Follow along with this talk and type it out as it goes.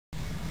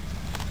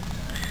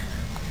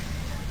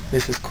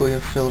This is Kuya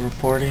Phil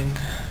reporting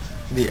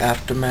the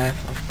aftermath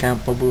of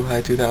Camp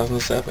Mabuhay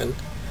 2007.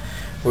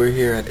 We're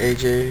here at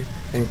AJ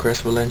and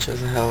Chris Valencia's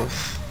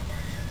house.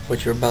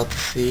 What you're about to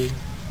see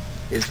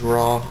is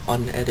raw,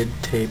 unedited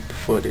tape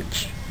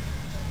footage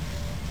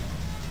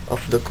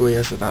of the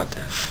Kuya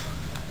Sonatas.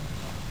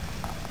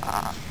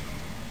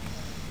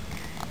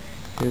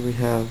 Here we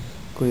have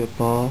Kuya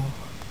Paul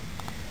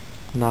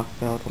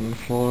knocked out on the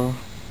floor.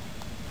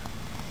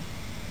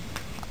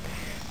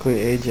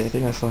 Kuya AJ, I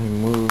think I saw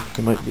him move.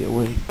 He might be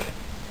awake.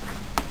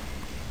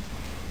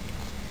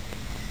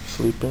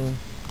 Sleeping.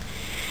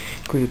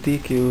 Kuya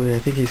TQ, I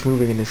think he's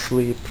moving in his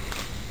sleep.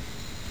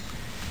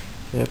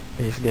 Yep,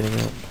 he's getting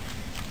up.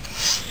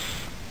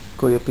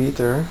 Kuya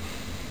Peter,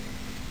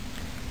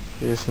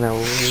 he is now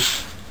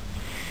awake.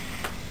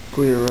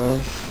 Kuya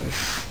Russ is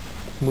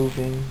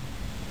moving.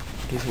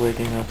 He's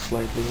waking up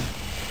slightly,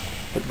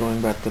 but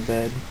going back to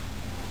bed.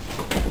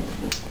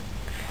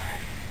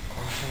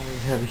 What we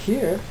have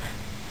here,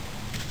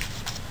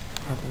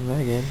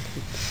 Megan.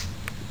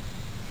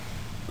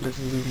 Let's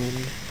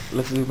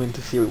zoom in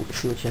to see what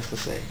she has to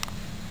say.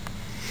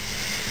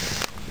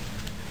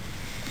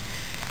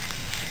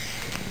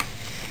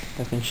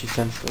 I think she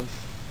sensed us.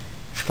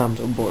 It's time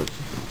to abort.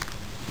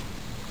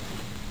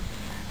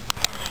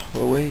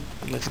 Well, wait.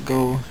 Let's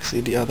go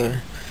see the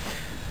other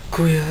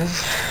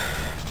Kuyas.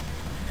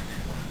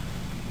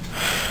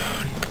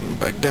 Coming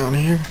back down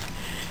here.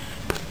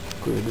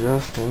 Kuya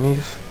Justin,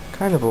 he's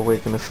kind of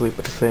awake and asleep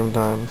at the same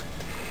time.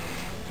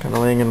 Kind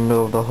of laying in the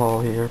middle of the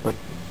hall here, but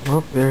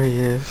oh, there he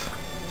is.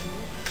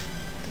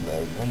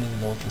 I don't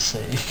even know what to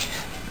say.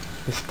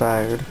 He's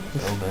tired.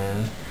 Oh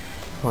man.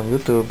 On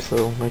YouTube,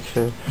 so make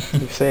sure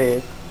you say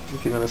it.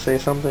 If you're gonna say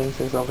something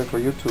for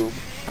YouTube.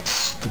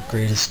 It's the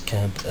greatest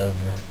camp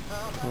ever.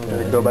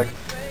 Okay, go back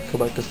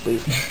to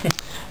sleep.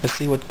 Let's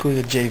see what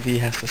Kuya JV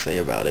has to say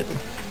about it.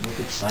 Look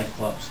at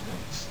Cyclops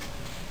next.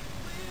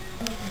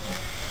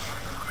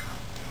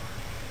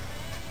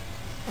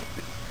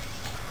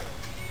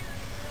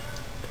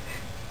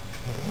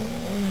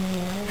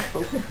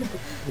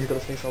 He's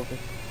gonna say something.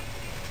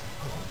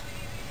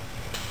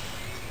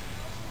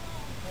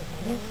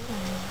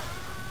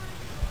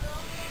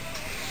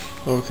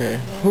 Okay.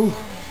 Whew.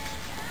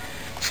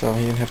 So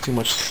he didn't have too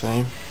much to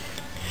say.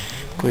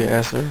 Kuya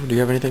Esther, do you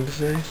have anything to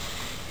say?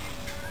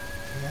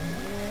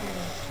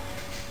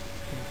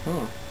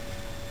 Huh.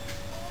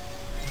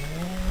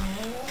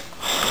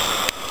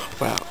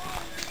 Wow.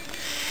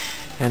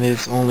 And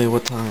it's only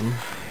what time?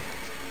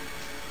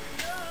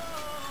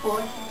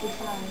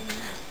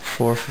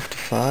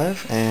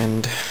 4:55,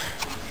 and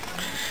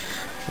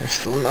they're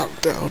still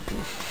knocked out.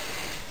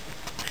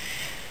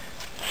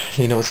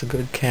 You know, it's a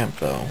good camp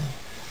though.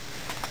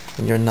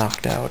 When you're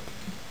knocked out,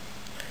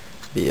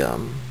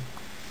 the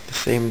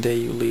same day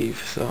you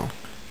leave. So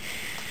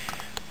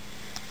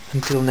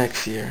until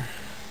next year,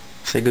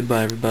 say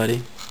goodbye,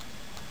 everybody.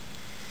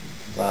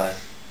 Bye.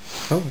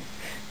 Oh,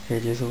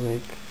 AJ's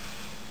awake.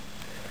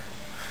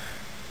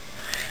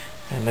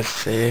 And let's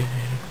say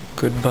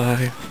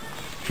goodbye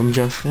from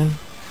Justin.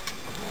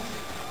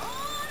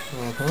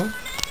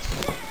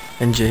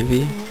 And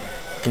JV.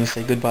 Can you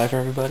say goodbye for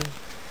everybody?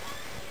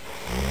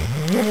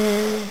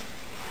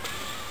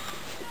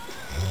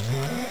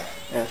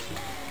 Yes.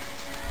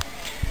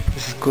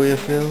 This is Kuya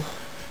Phil.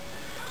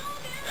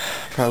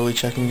 Probably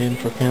checking in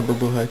for Camp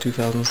Mabuhay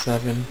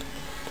 2007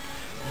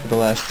 for the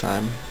last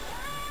time.